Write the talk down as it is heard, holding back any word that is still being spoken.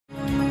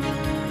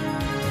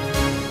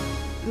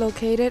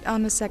Located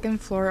on the second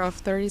floor of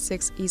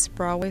 36 East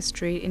Broadway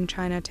Street in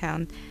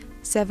Chinatown,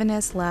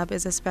 7S Lab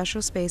is a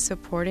special space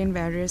supporting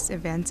various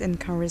events and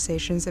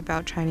conversations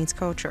about Chinese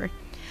culture.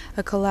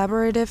 A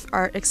collaborative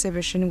art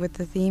exhibition with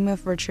the theme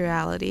of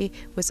virtuality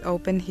was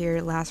opened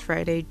here last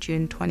Friday,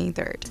 June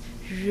 23rd.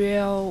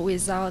 Real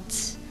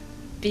without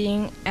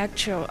being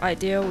actual,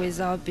 ideal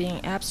without being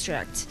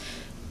abstract.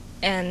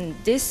 And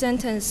this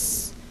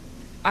sentence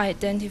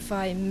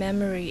identifies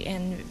memory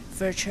and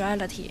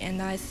virtuality, and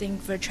I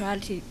think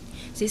virtuality,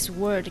 this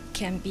word,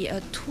 can be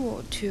a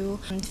tool to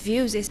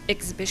view this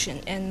exhibition.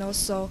 And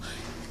also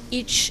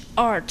each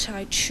art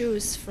I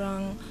choose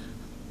from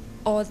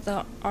all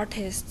the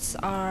artists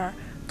are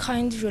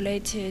kind of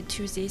related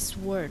to this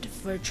word,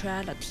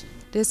 virtuality.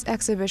 This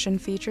exhibition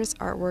features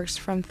artworks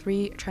from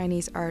 3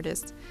 Chinese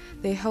artists.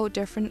 They hold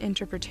different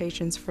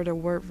interpretations for the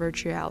word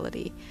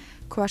virtuality.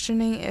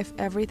 Questioning if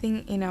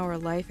everything in our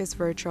life is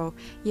virtual,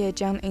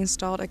 Jiang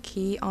installed a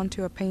key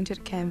onto a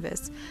painted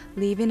canvas,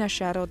 leaving a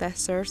shadow that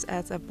serves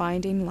as a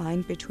binding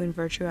line between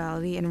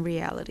virtuality and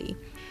reality.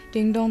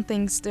 Dingdong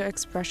thinks the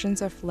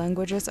expressions of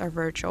languages are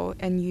virtual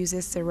and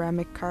uses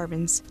ceramic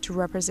carvings to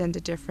represent the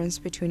difference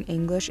between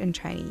English and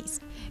Chinese.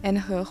 And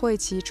He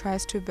Huiqi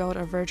tries to build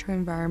a virtual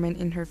environment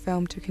in her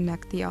film to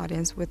connect the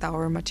audience with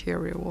our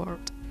material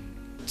world.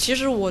 其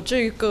实我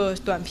这个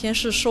短片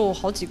是受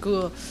好几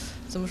个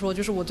怎么说，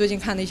就是我最近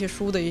看的一些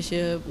书的一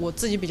些我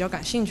自己比较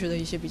感兴趣的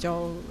一些比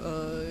较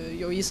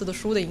有意思的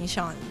书的影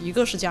响。一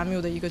个是加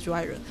缪的一个局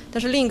外人，但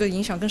是另一个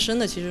影响更深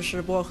的其实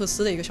是博尔赫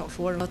斯的一个小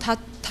说。然后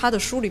他的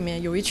书里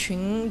面有一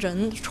群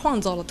人创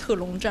造了特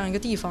隆这样一个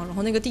地方，然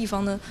后那个地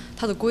方呢，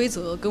它的规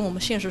则跟我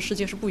们现实世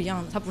界是不一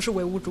样的，它不是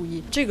唯物主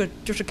义。这个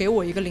就是给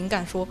我一个灵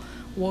感，说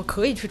我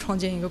可以去创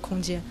建一个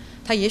空间，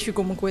它也许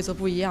跟我们规则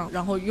不一样，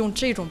然后用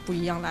这种不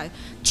一样来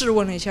质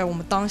问了一下我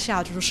们当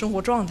下就是生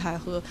活状态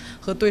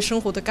和对生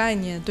活的概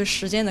念、对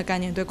时间的概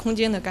念、对空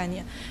间的概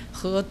念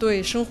和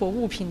对生活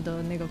物品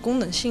的那个功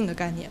能性的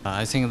概念。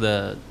I think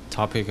the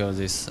topic of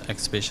this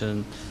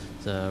exhibition,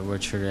 the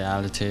virtual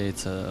reality,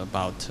 is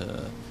about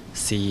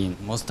seeing.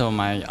 Most of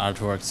my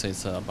artworks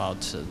is about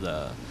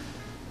the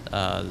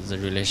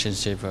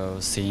relationship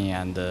of seeing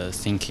and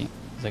thinking.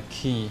 The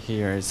key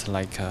here is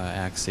like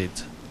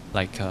exit,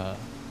 like a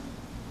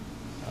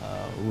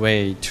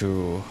way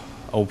to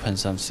open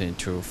something,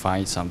 to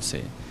find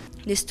something.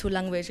 These 2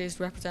 languages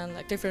represent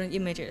like different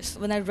images.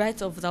 When I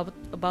write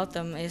about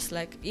them, it's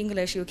like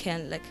English you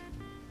can like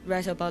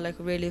write about like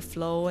really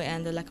flow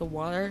and like a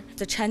water.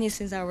 The Chinese,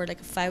 since I was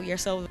like 5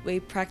 years old, we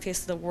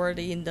practice the word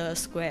in the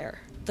square.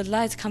 The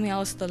light coming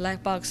out of the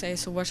light box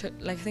is I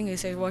think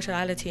it's a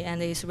virtuality,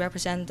 and it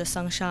represents the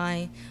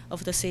sunshine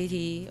of the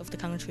city, of the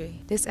country.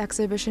 This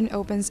exhibition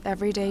opens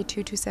every day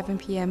 2 to 7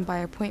 p.m. by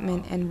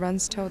appointment and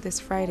runs till this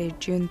Friday,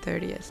 June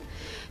 30th.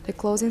 The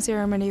closing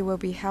ceremony will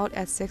be held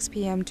at 6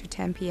 p.m. to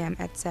 10 p.m.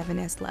 at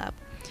 7S Lab.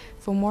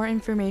 For more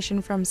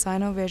information from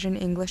Sinovision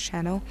English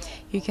channel,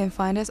 you can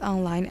find us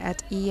online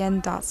at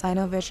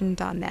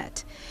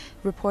en.sinovision.net.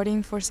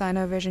 Reporting for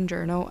Sinovision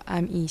Journal,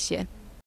 I'm Yi Xian.